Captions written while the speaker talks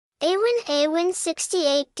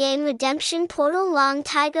AWIN68 Game Redemption Portal Long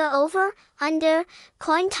Tiger Over, Under,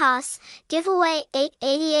 Coin Toss, Giveaway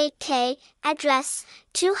 888K, Address,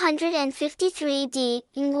 253D,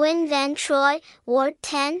 Nguyen Van Troy, Ward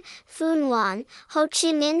 10, Phuong Nguyen, Ho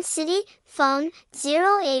Chi Minh City, Phone,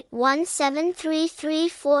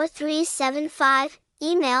 0817334375,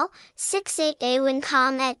 Email,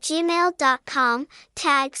 68awincom@gmail.com,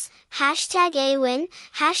 Tags, #AWIN,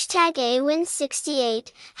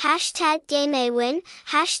 #AWIN68, #GameAWIN,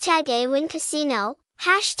 #AWINCasino,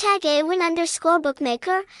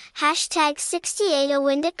 #AWIN_bookmaker,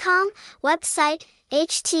 #68awin.com, website,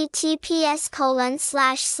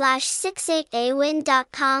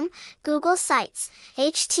 https://68awin.com, Google Sites,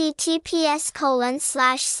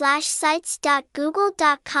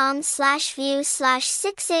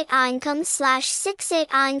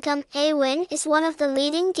 https://sites.google.com/view/68income/68income. AWIN is one of the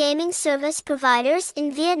leading gaming service providers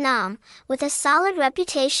in Vietnam, with a solid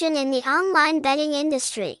reputation in the online betting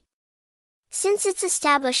industry. Since its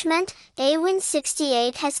establishment,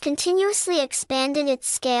 AWIN68 has continuously expanded its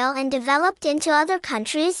scale and developed into other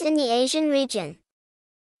countries in the Asian region.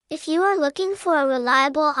 If you are looking for a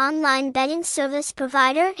reliable online betting service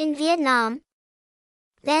provider in Vietnam,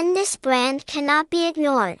 then this brand cannot be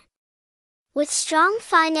ignored. With strong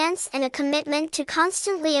finance and a commitment to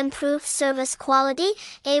constantly improve service quality,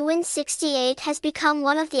 AWIN68 has become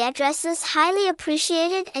one of the addresses highly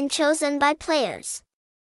appreciated and chosen by players.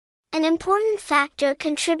 An important factor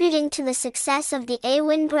contributing to the success of the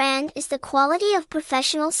AWIN brand is the quality of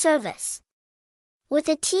professional service. With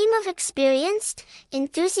a team of experienced,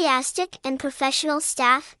 enthusiastic, and professional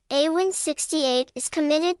staff, AWIN68 is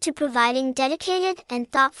committed to providing dedicated and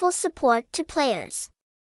thoughtful support to players.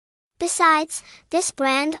 Besides, this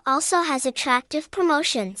brand also has attractive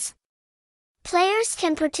promotions. Players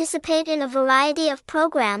can participate in a variety of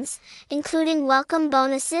programs, including welcome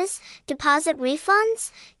bonuses, deposit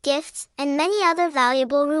refunds, gifts, and many other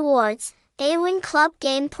valuable rewards. AWIN Club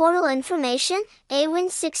Game Portal Information.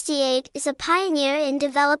 AWIN68 is a pioneer in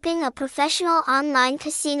developing a professional online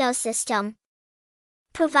casino system,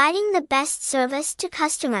 providing the best service to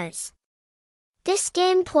customers. This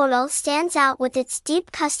game portal stands out with its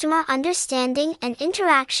deep customer understanding and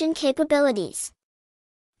interaction capabilities.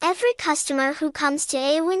 Every customer who comes to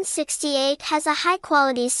AWIN68 has a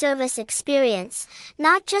high-quality service experience,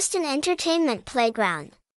 not just an entertainment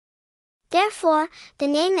playground. Therefore, the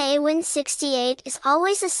name AWIN68 is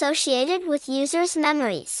always associated with users'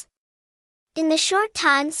 memories. In the short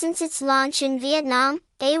time since its launch in Vietnam,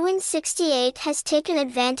 AWIN68 has taken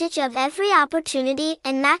advantage of every opportunity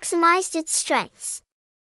and maximized its strengths.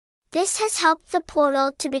 This has helped the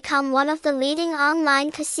portal to become one of the leading online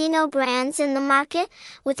casino brands in the market,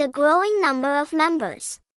 with a growing number of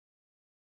members.